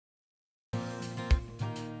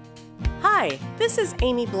Hi, this is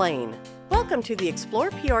Amy Blaine. Welcome to the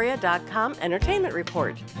ExplorePeoria.com Entertainment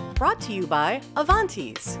Report, brought to you by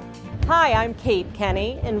Avanti's. Hi, I'm Kate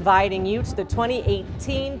Kenny, inviting you to the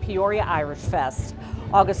 2018 Peoria Irish Fest,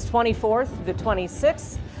 August 24th to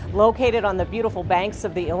 26th, located on the beautiful banks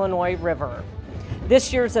of the Illinois River.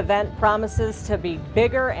 This year's event promises to be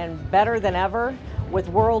bigger and better than ever, with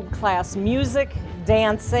world-class music,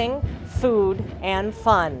 dancing, food, and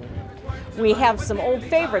fun. We have some old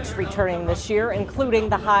favorites returning this year, including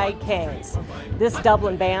the High Kings. This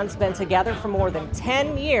Dublin band's been together for more than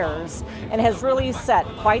 10 years and has really set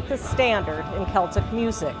quite the standard in Celtic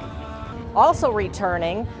music. Also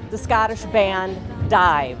returning, the Scottish band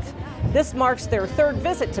Dive. This marks their third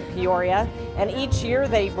visit to Peoria, and each year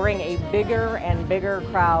they bring a bigger and bigger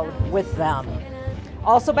crowd with them.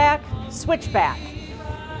 Also back, Switchback.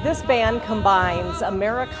 This band combines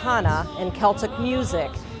Americana and Celtic music,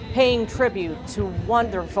 paying tribute to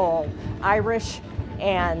wonderful Irish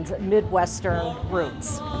and Midwestern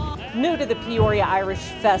roots. New to the Peoria Irish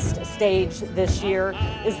Fest stage this year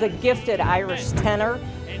is the gifted Irish tenor,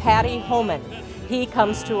 Paddy Homan. He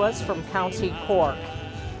comes to us from County Cork.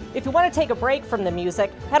 If you want to take a break from the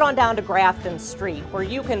music, head on down to Grafton Street, where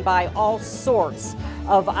you can buy all sorts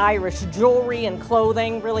of Irish jewelry and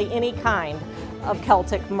clothing, really any kind of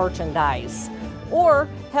Celtic merchandise. Or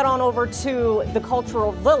head on over to the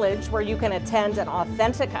Cultural Village, where you can attend an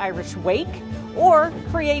authentic Irish wake or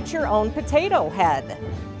create your own potato head.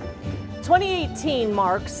 2018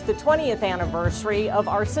 marks the 20th anniversary of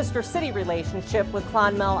our sister city relationship with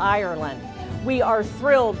Clonmel, Ireland. We are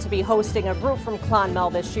thrilled to be hosting a group from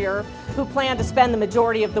Clonmel this year who plan to spend the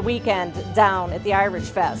majority of the weekend down at the Irish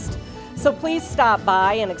Fest. So please stop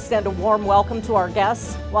by and extend a warm welcome to our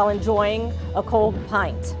guests while enjoying a cold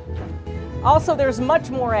pint. Also, there's much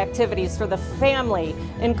more activities for the family,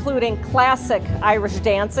 including classic Irish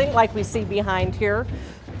dancing, like we see behind here.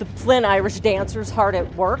 The Flynn Irish Dancers hard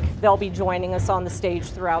at work. They'll be joining us on the stage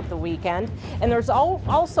throughout the weekend. And there's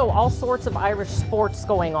also all sorts of Irish sports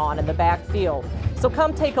going on in the back field. So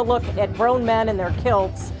come take a look at grown men in their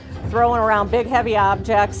kilts, throwing around big heavy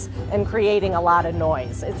objects and creating a lot of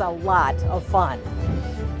noise. It's a lot of fun.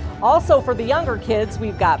 Also, for the younger kids,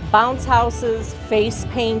 we've got bounce houses, face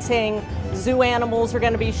painting, zoo animals are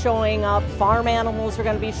going to be showing up, farm animals are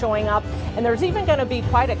going to be showing up, and there's even going to be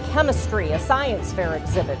quite a chemistry, a science fair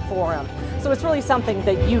exhibit for them. So it's really something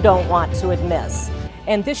that you don't want to miss.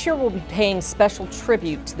 And this year we'll be paying special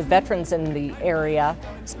tribute to the veterans in the area,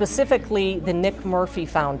 specifically the Nick Murphy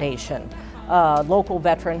Foundation, a local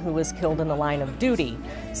veteran who was killed in the line of duty.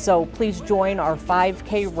 So please join our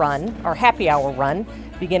 5K run, our happy hour run,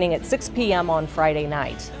 beginning at 6 p.m. on Friday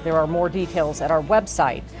night. There are more details at our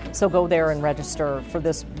website, so go there and register for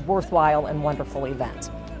this worthwhile and wonderful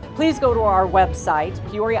event. Please go to our website,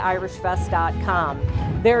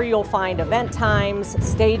 PeoriaIrishFest.com. There you'll find event times,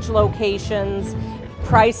 stage locations,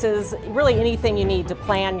 prices, really anything you need to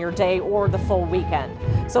plan your day or the full weekend.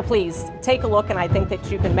 So please take a look, and I think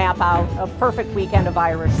that you can map out a perfect weekend of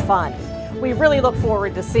Irish fun. We really look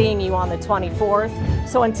forward to seeing you on the 24th.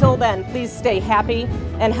 So until then, please stay happy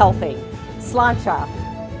and healthy. Sláinte.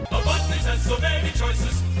 Avanti has so many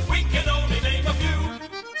choices, we can only name a few.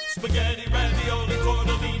 Spaghetti, ravioli,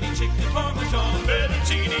 tortellini, chicken parmesan,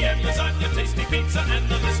 fettuccine and lasagna, tasty pizza, and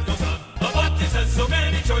the list goes on. Avanti has so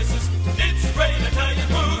many choices, it's great Italian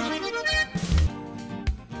food.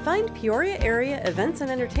 Find Peoria area events and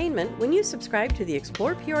entertainment when you subscribe to the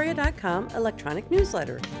ExplorePeoria.com electronic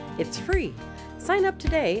newsletter. It's free. Sign up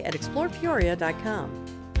today at ExplorePeoria.com.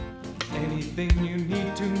 Anything you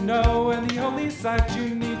need to know, and the only site you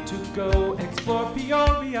need to go,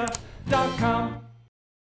 ExplorePeoria.com.